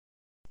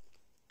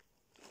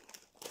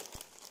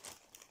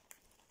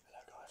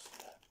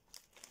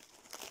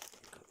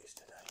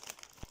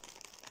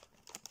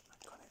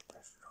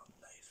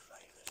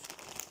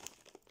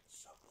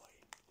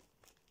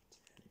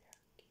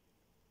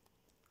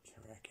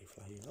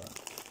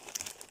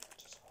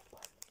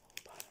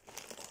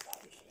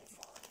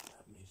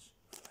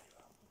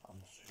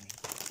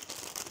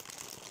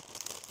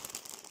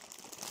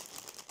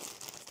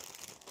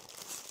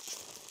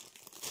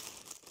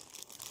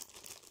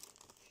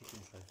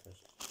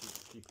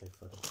She played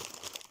for them.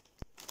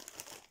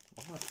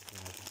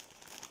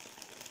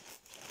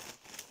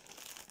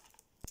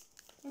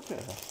 Look at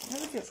her.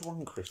 Never gets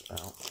one crisp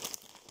out.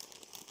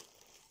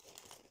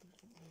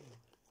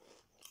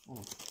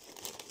 Oh.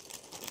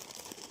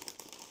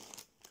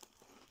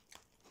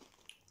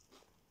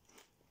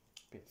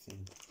 Bit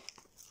thin.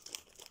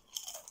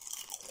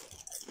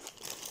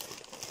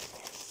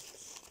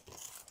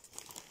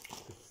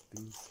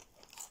 Crispies.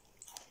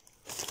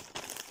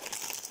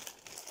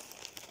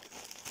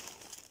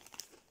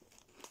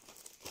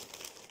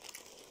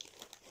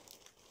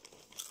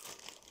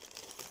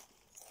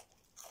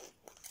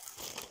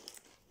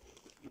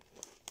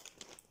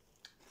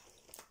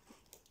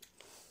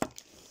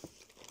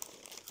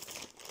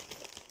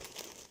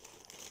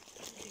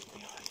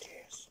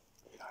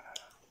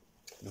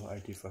 No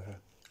idea for her.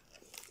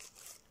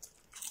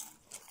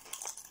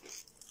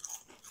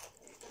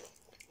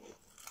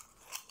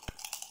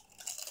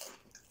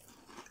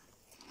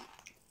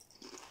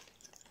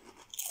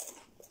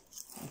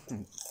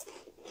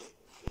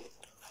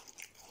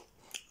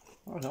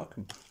 I like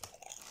them.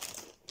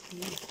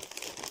 Very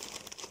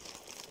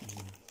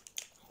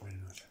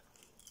nice.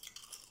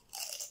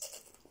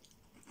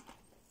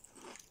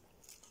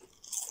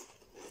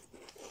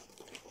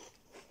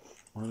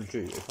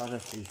 Honestly, if I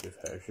left these with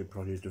her, she'd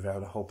probably devour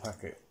the whole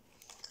packet.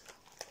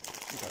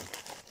 Okay.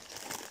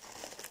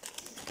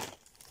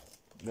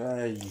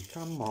 Hey,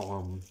 come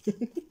on.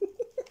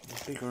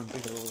 Bigger and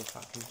bigger all the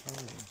fucking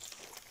time.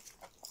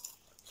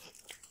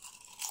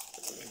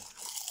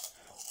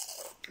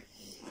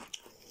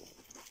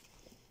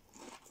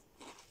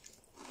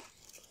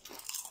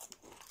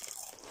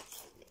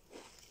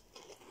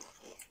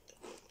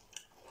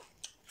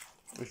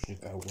 This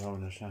should go well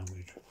in a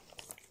sandwich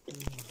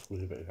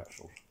with a bit of that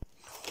sauce.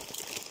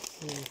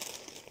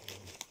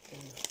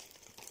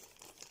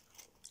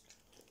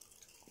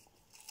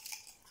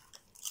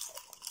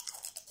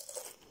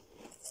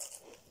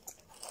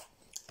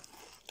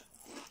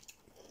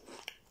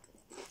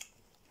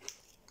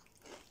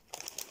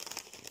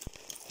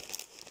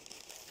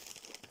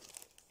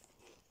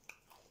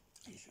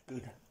 It's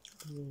good.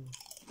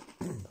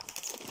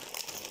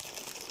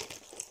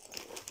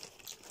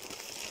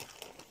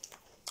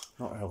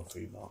 Not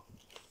healthy, but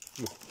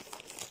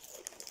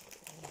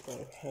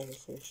very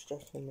healthy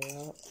stuff in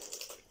there.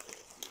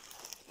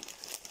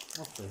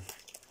 okay.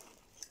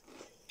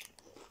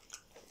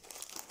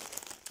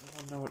 I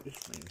don't know what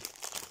this means.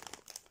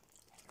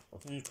 I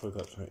think it's probably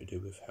got something to do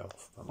with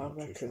health. I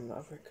reckon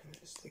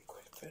it's the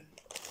equipment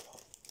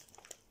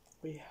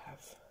we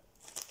have.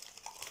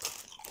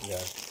 Yeah,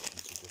 it's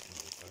a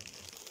different equipment.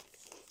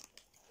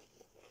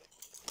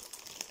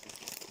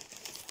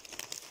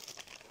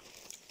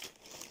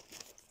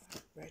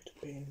 Red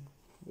bean,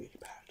 really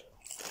bad.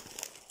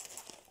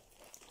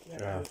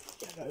 Yeah.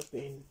 Yellow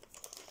bean.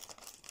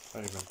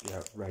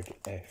 Yeah, red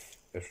F.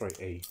 Sorry,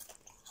 E.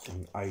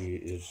 And A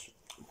is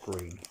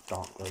green,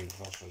 dark green.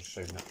 I've also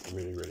seen that's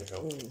really, really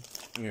healthy.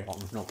 Yeah,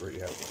 it's not really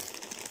healthy.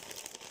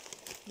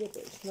 Yeah,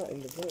 but it's not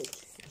in the red.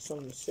 It's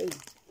on the C,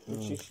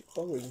 which is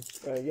orange,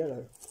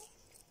 yellow.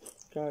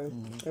 So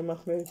they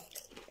must be in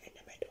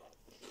the middle.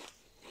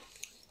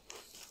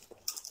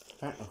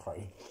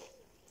 Technically,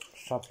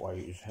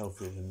 Subway is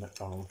healthier than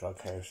McDonald's or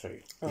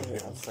KFC. Oh, you yeah.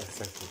 get fresh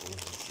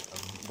vegetables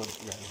but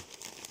yeah,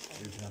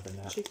 you can have in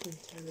that. Chicken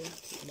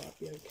teriyaki might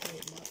be okay.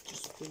 It might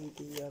just be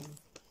the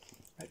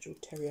actual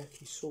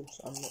teriyaki sauce.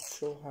 I'm not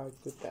sure how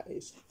good that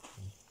is.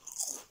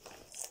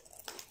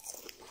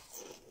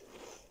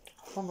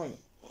 Something.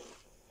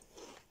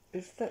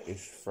 Is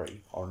lettuce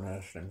free on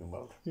Slimming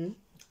World? Is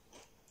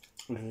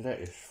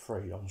lettuce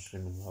free on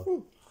Slimming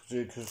World?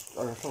 Because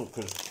I thought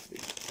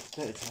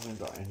lettuce hasn't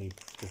got any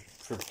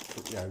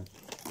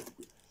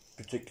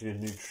particular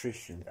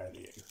nutrition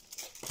value.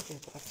 Yeah,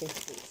 but I think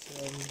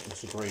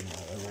It's a green,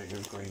 a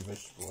regular green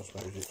vegetable, I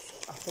suppose.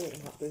 I think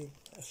it might be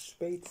a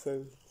speed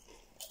food.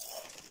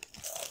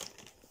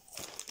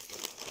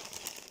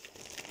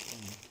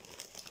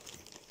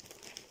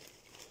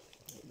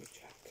 Let me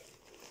check.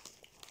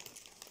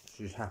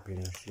 She's happy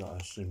now she got her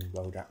Slimming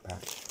World app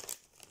back.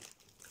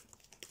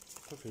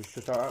 Hopefully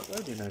she'll start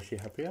uploading now she's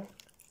happier.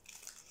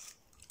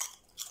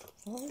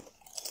 Right.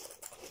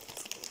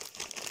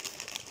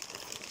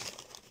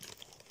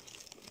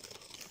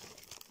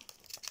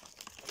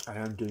 I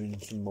am doing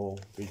some more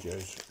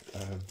videos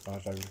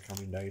over the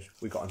coming days.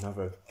 We got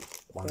another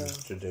one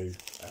to do.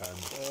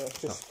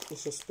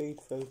 It's a speed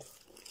food.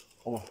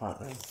 What's that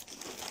then?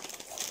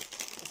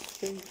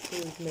 Speed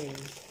food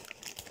means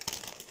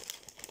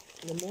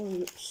the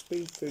more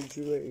speed food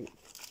you eat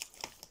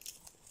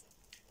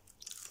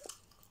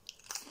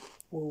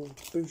will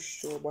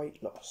boost your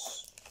weight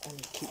loss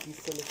and keep you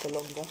fuller for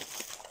longer.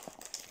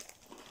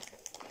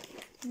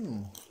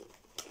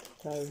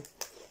 So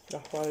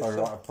that's why So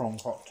like a prawn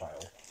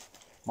cocktail.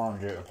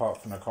 Mind you,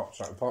 apart from the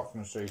cocktail, apart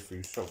from the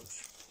seafood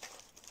sauce,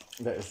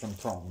 lettuce and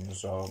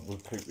prawns will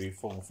keep you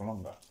full for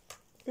longer.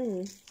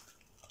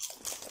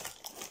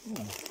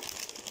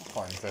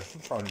 Quite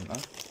interesting, I didn't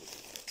know.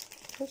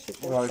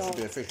 Well, I used to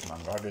be a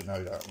fishmonger, I didn't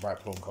know that about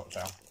prawn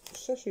cocktail.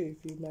 Especially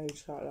if you made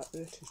like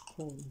lettuce,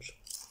 prawns,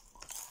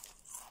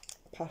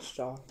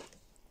 pasta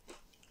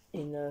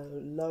in a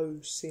low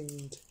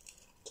simmed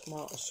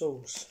tomato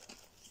sauce.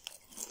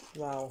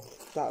 Wow,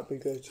 that'd be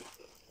good.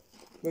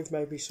 With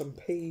maybe some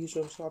peas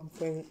or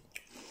something.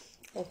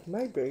 Or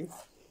maybe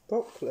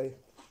broccoli.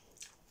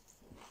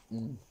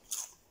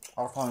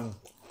 I find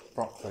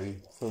broccoli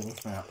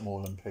fills me up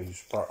more than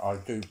peas, but I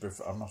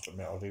must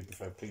admit, I do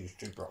prefer peas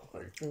to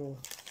broccoli.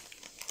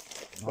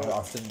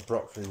 I think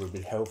broccoli would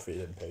be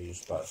healthier than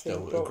peas, but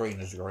still, green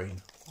is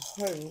green.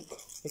 I think,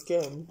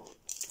 again,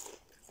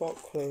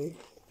 broccoli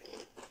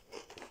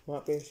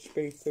might be a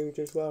speed food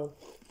as well.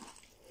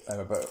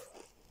 But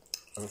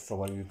that's the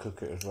way you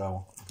cook it as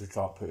well. If you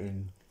start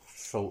putting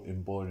salt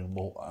in boiling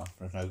water,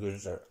 there's no good,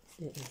 is it?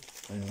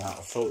 The amount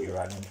of salt you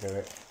add into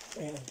it.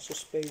 Yeah, it's a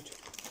speed.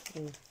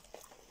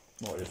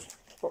 What is?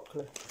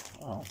 Broccoli.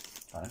 Oh,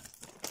 okay.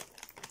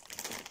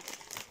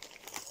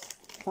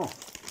 Huh.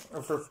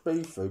 It's a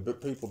speed food,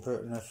 but people put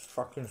it in a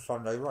fucking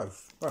Sunday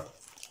roast. Huh.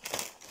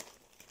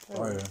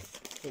 Oh yeah.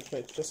 Which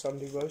makes the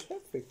Sunday roast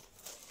healthy.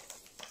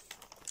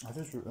 I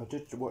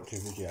did watch a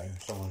video.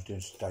 Someone was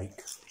doing steak,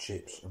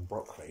 chips, and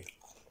broccoli.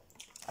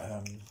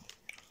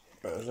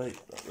 But they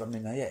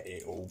ate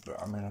it all.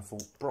 But I mean, I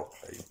thought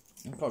broccoli.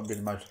 It's got to be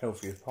the most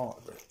healthiest part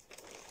of it.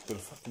 But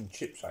the fucking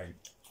chips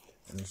ain't,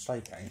 and the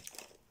steak ain't.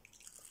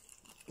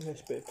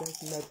 Yes, but if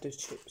they'd made the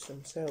chips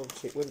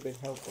themselves, it would have been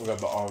healthy. Yeah,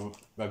 but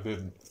they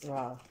didn't.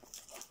 Ah.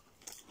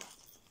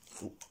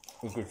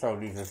 You could tell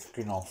these are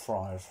skin off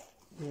fries.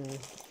 No,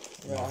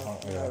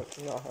 not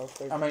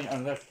healthy. I mean,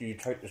 unless you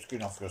take the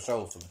skin off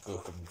yourself and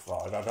cook them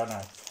fried, I don't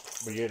know.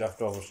 But you'd have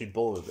to obviously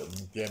boil them,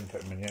 then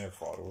put them in the air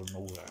fryer and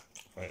all that.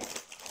 Right.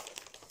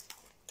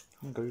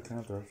 Okay, you can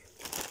have those.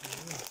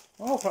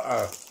 Oh,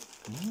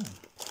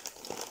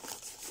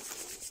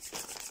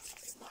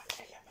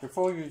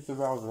 before you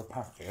devour the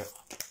packet,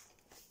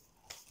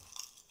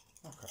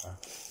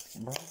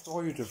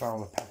 before you devour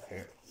the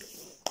packet,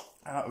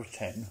 out of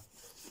 10,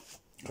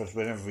 because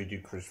whenever we do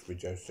crisp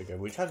videos together,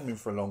 which hasn't been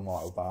for a long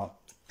while, but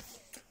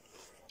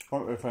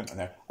what we're thinking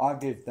there, I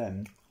give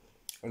them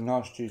a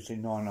nice juicy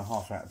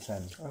 9.5 out of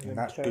 10, and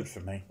that's 10. Good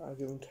for me. I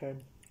give them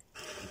 10.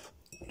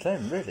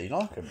 10, really?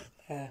 Like them?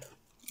 Yeah.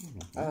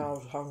 And I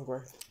was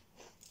hungry.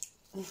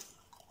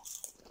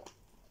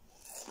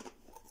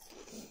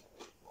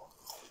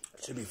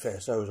 To be fair,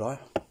 so was I.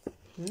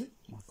 Oh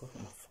my God,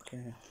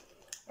 fucking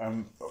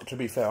to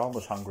be fair, I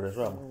was hungry as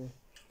well.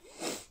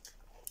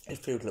 It's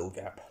filled a little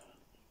gap.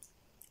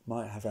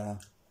 Might have a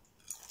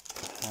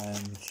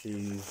ham,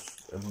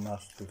 cheese, and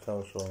mustard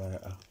coleslaw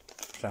later.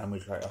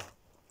 Sandwich later.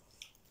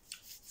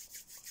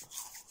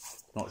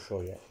 Not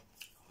sure yet.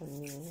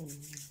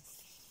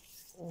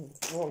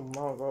 Oh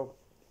my God.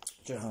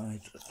 I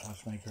tried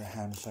to make her a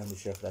ham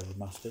sandwich yesterday with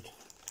mustard,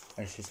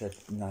 and she said,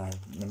 "No,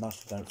 the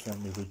mustard don't fill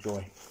me with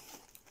joy.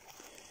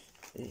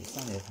 It's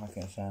only a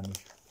fucking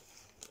sandwich."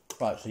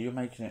 Right, so you're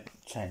making it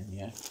 10,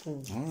 yeah?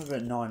 I'm going to give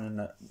it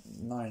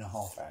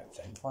 9.5 out of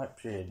 10, quite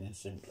purely and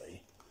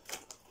simply,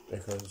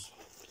 because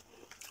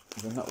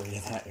they're not really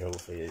that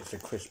healthy. It's a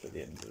crisp at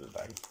the end of the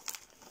day.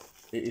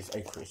 It is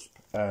a crisp,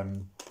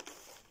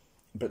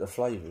 but the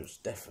flavour's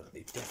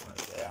definitely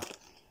there.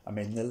 I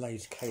mean, the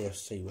Lay's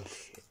KFC was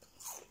shit.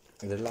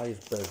 The Lay's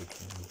Burger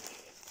King,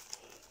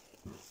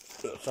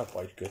 but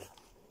Subway's good.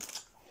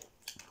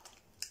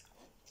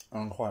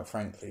 And quite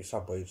frankly,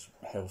 Subway's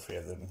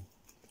healthier than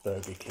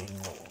Burger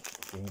King or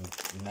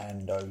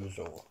Nando's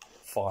or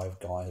Five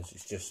Guys.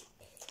 It's just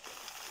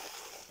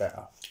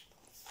better.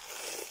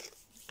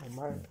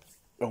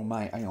 Oh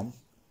mate, hang on.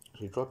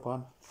 So you drop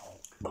one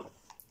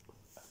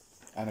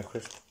and a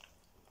crisp.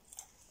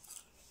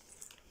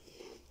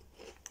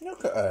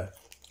 Look at her.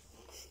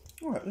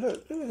 Right,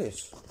 look at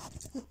this.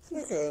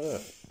 Look at her,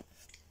 look.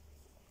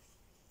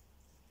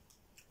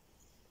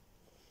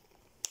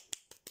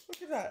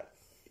 Look at that.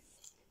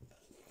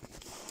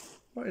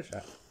 What is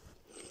that?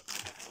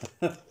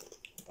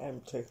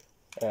 Empty.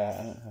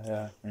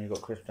 Yeah, and you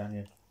got crisp down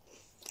here.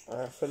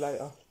 For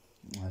later.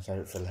 I'll save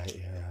it for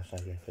later, I'll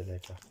save it for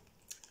later.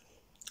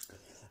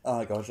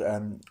 Alright guys,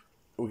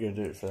 we're going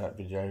to do it for that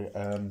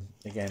video.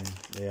 Again,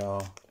 they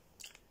are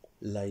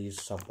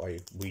Lay's Subway.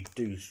 We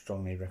do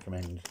strongly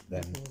recommend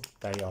them.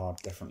 They are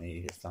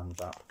definitely a thumbs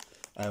up.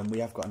 We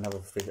have got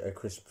another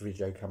crisp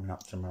video coming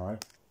up tomorrow,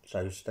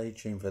 so stay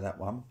tuned for that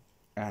one.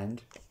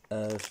 And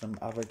some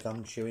other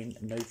gum chewing,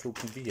 no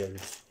talking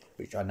videos,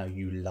 which I know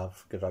you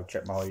love, because I've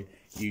checked my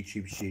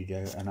YouTube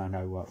studio and I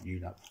know what you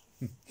love.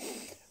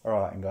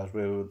 Alright, and guys,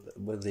 we'll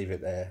leave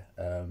it there.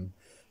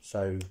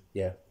 So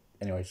yeah,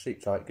 anyway,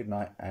 sleep tight, good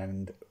night,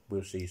 and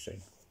we'll see you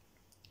soon.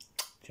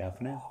 Ciao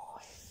for now.